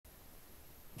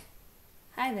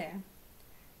Hi there.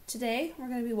 Today we're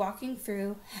going to be walking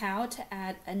through how to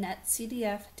add a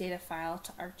NetCDF data file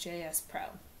to ArcGIS Pro.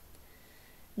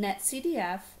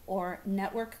 NetCDF, or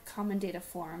Network Common Data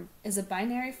Form, is a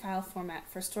binary file format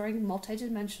for storing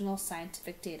multidimensional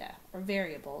scientific data, or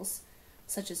variables,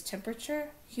 such as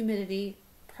temperature, humidity,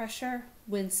 pressure,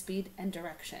 wind speed, and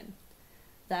direction.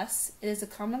 Thus, it is a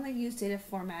commonly used data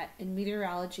format in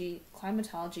meteorology,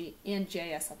 climatology, and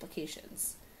GIS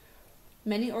applications.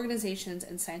 Many organizations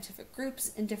and scientific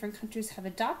groups in different countries have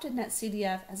adopted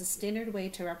NetCDF as a standard way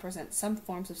to represent some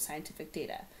forms of scientific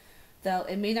data, though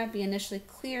it may not be initially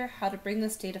clear how to bring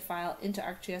this data file into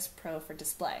ArcGIS Pro for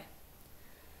display.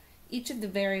 Each of the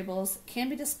variables can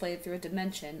be displayed through a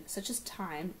dimension, such as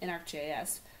time, in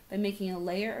ArcGIS by making a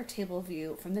layer or table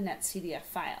view from the NetCDF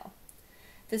file.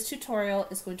 This tutorial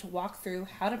is going to walk through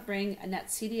how to bring a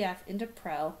NetCDF into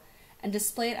Pro and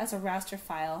display it as a raster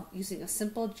file using a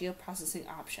simple geoprocessing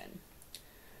option.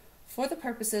 For the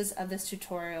purposes of this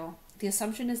tutorial, the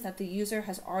assumption is that the user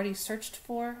has already searched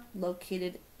for,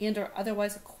 located, and/or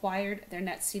otherwise acquired their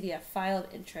NetCDF file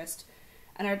of interest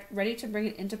and are ready to bring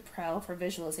it into Pro for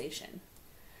visualization.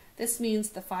 This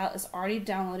means the file is already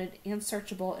downloaded and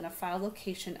searchable in a file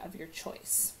location of your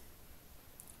choice.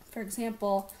 For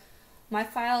example, my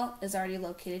file is already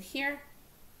located here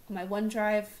on my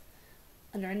OneDrive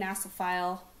under a NASA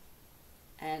file,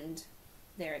 and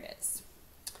there it is.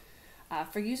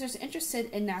 For users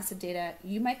interested in NASA data,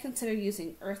 you might consider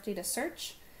using Earth Data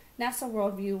Search, NASA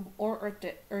Worldview, or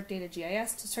Earth Data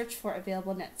GIS to search for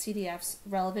available NetCDFs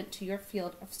relevant to your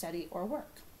field of study or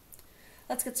work.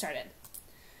 Let's get started.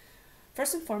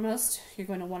 First and foremost, you're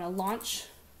going to want to launch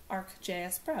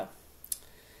ArcGIS Pro.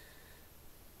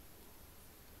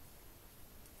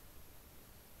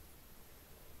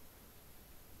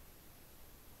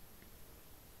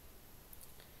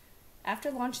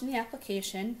 After launching the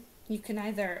application, you can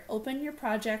either open your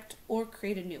project or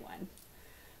create a new one.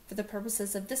 For the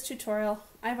purposes of this tutorial,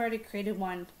 I've already created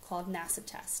one called NASA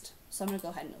Test, so I'm going to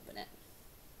go ahead and open it.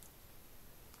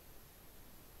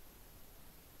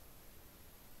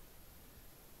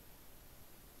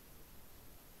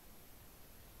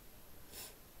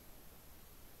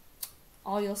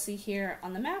 All you'll see here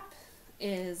on the map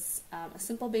is a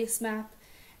simple base map,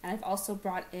 and I've also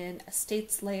brought in a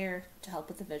states layer to help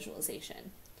with the visualization.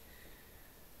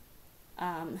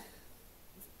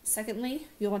 Secondly,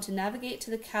 you'll want to navigate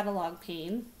to the catalog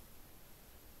pane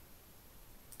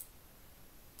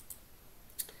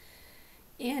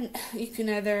and you can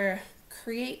either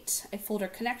create a folder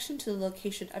connection to the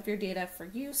location of your data for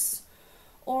use,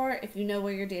 or if you know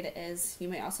where your data is, you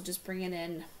may also just bring it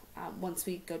in once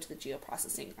we go to the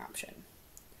geoprocessing option.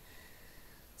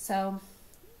 So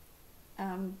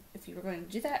if you were going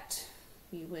to do that,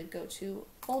 you would go to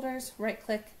Folders,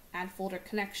 right-click, Add Folder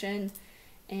Connection,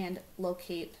 and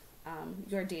locate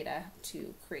your data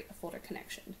to create a folder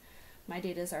connection. My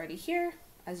data is already here,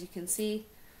 as you can see,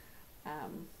 so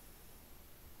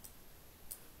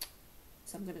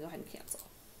I'm going to go ahead and cancel.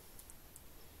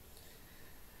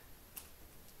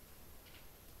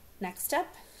 Next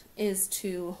step is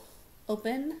to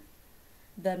open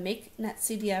the Make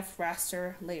NetCDF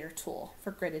Raster Layer tool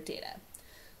for gridded data.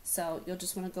 So you'll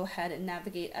just want to go ahead and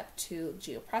navigate up to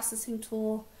Geoprocessing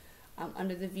tool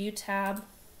under the View tab,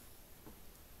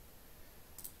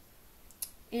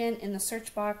 and in the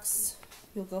search box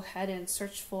you'll go ahead and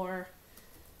search for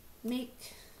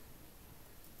Make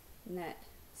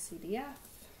NetCDF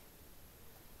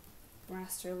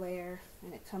Raster Layer,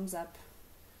 and it comes up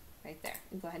right there.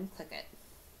 And go ahead and click it.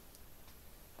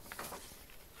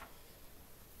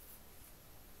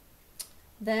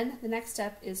 Then the next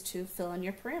step is to fill in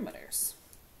your parameters.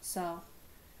 So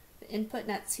the input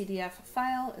NetCDF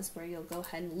file is where you'll go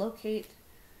ahead and locate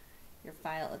your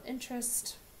file of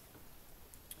interest.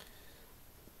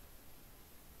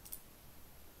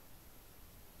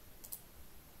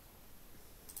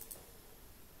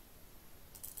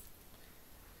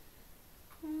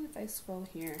 And if I scroll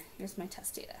here, here's my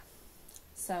test data.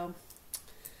 So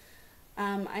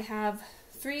I have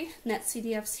 3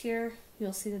 NetCDFs here.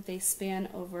 You'll see that they span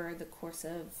over the course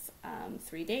of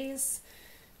 3 days,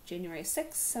 January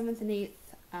 6th, 7th, and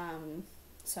 8th.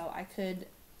 So I could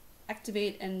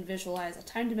activate and visualize a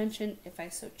time dimension if I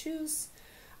so choose.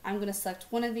 I'm going to select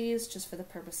one of these just for the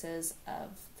purposes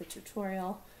of the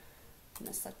tutorial. I'm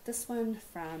going to select this one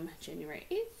from January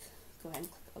 8th. Go ahead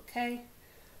and click OK.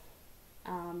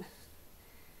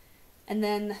 And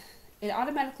then it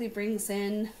automatically brings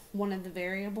in one of the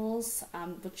variables,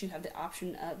 which you have the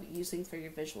option of using for your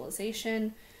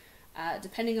visualization.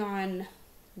 Depending on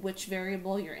which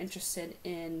variable you're interested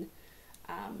in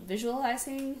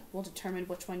visualizing will determine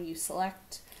which one you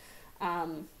select.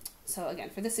 So again,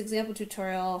 for this example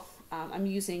tutorial, I'm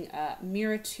using a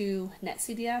MERRA-2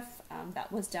 NetCDF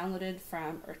that was downloaded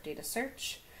from Earth Data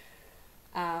Search.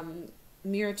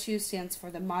 MERRA-2 stands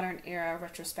for the Modern Era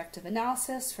Retrospective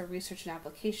Analysis for Research and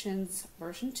Applications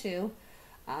version 2,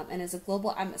 and is a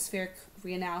global atmospheric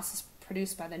reanalysis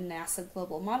produced by the NASA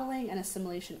Global Modeling and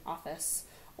Assimilation Office,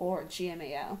 or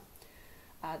GMAO.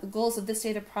 The goals of this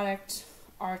data product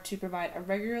are to provide a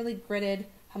regularly gridded,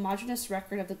 homogeneous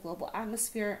record of the global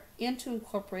atmosphere and to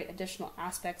incorporate additional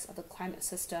aspects of the climate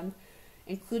system,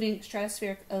 including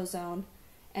stratospheric ozone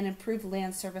and improved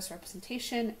land surface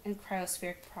representation and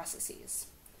cryospheric processes.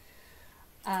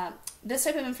 This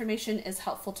type of information is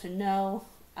helpful to know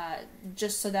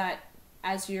just so that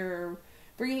as you're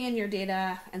bringing in your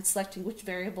data and selecting which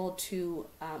variable to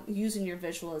use in your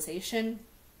visualization,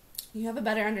 you have a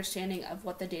better understanding of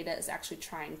what the data is actually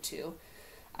trying to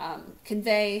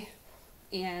convey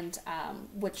and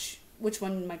which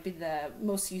one might be the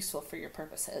most useful for your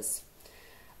purposes.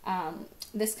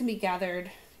 This can be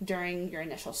gathered during your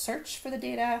initial search for the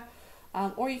data,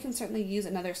 or you can certainly use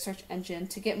another search engine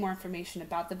to get more information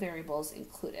about the variables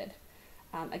included.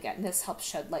 Again, this helps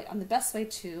shed light on the best way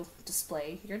to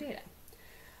display your data.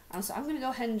 So I'm going to go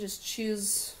ahead and just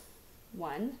choose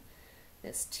one,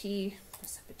 this T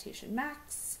precipitation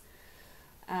max.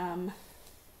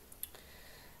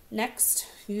 Next,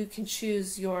 you can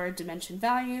choose your dimension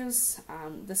values.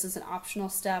 This is an optional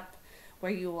step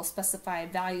where you will specify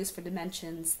values for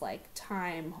dimensions like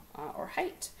time or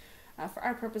height. For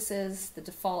our purposes, the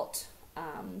default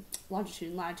longitude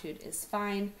and latitude is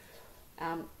fine.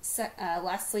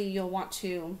 Lastly, you'll want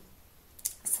to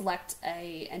select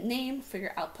a name for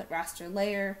your output raster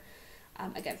layer.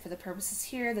 Again, for the purposes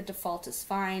here, the default is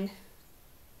fine.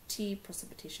 T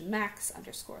precipitation max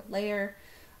underscore layer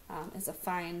is a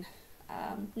fine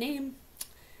name.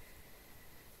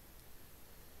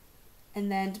 And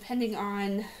then depending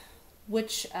on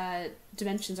which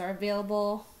dimensions are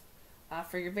available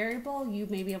for your variable, you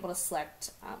may be able to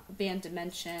select band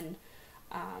dimension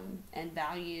and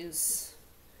values,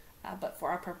 but for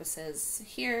our purposes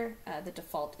here, the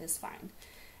default is fine.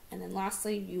 And then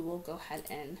lastly, you will go ahead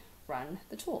and run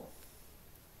the tool.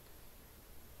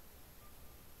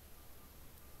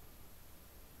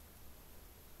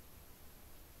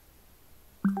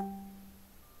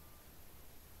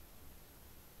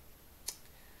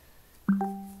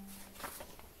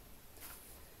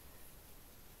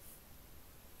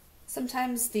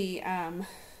 Sometimes the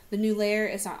new layer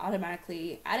is not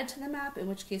automatically added to the map, in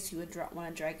which case you would want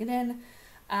to drag it in.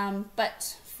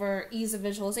 But for ease of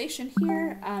visualization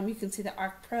here, you can see that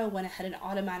ArcGIS Pro went ahead and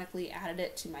automatically added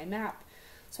it to my map.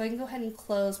 So I can go ahead and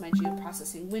close my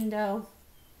geoprocessing window,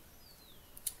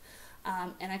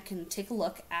 and I can take a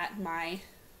look at my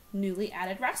newly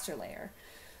added raster layer.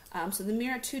 So the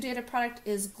MERRA-2 data product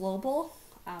is global,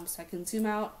 so I can zoom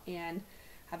out and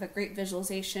have a great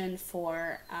visualization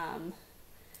for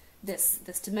this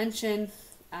dimension.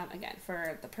 Again,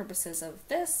 for the purposes of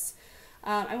this,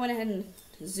 I went ahead and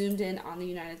zoomed in on the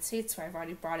United States, where I've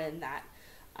already brought in that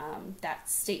that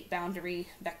state boundary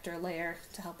vector layer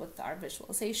to help with our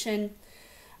visualization.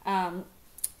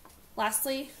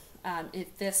 Lastly,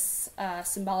 if this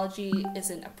symbology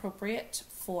isn't appropriate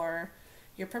for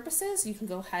your purposes, you can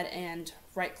go ahead and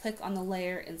right-click on the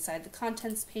layer inside the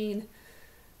contents pane,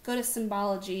 go to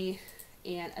symbology,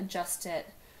 and adjust it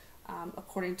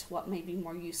according to what may be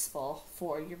more useful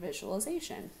for your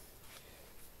visualization.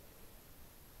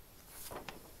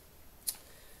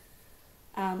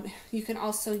 You can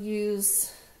also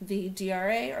use the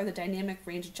DRA, or the dynamic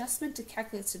range adjustment, to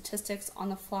calculate statistics on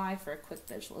the fly for a quick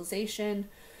visualization.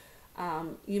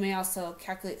 You may also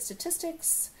calculate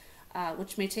statistics,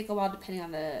 which may take a while depending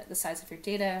on the size of your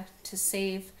data, to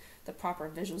save the proper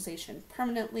visualization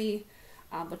permanently.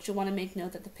 But you'll want to make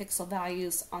note that the pixel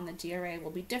values on the DRA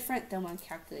will be different than when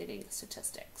calculating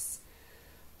statistics.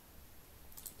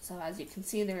 So as you can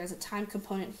see, there is a time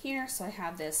component here. So I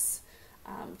have this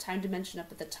time dimension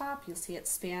up at the top. You'll see it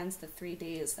spans the 3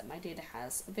 days that my data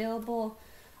has available.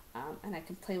 And I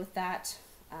can play with that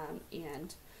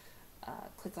and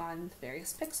click on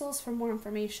various pixels for more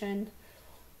information.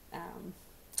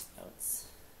 It's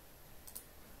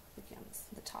looking on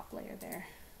the top layer there.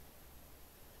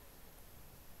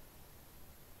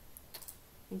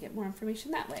 And get more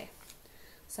information that way.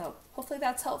 So hopefully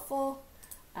that's helpful.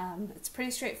 It's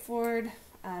pretty straightforward,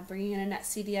 bringing in a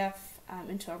NetCDF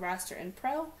into a raster in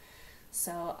Pro.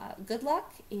 So good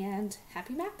luck and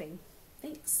happy mapping.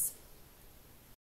 Thanks.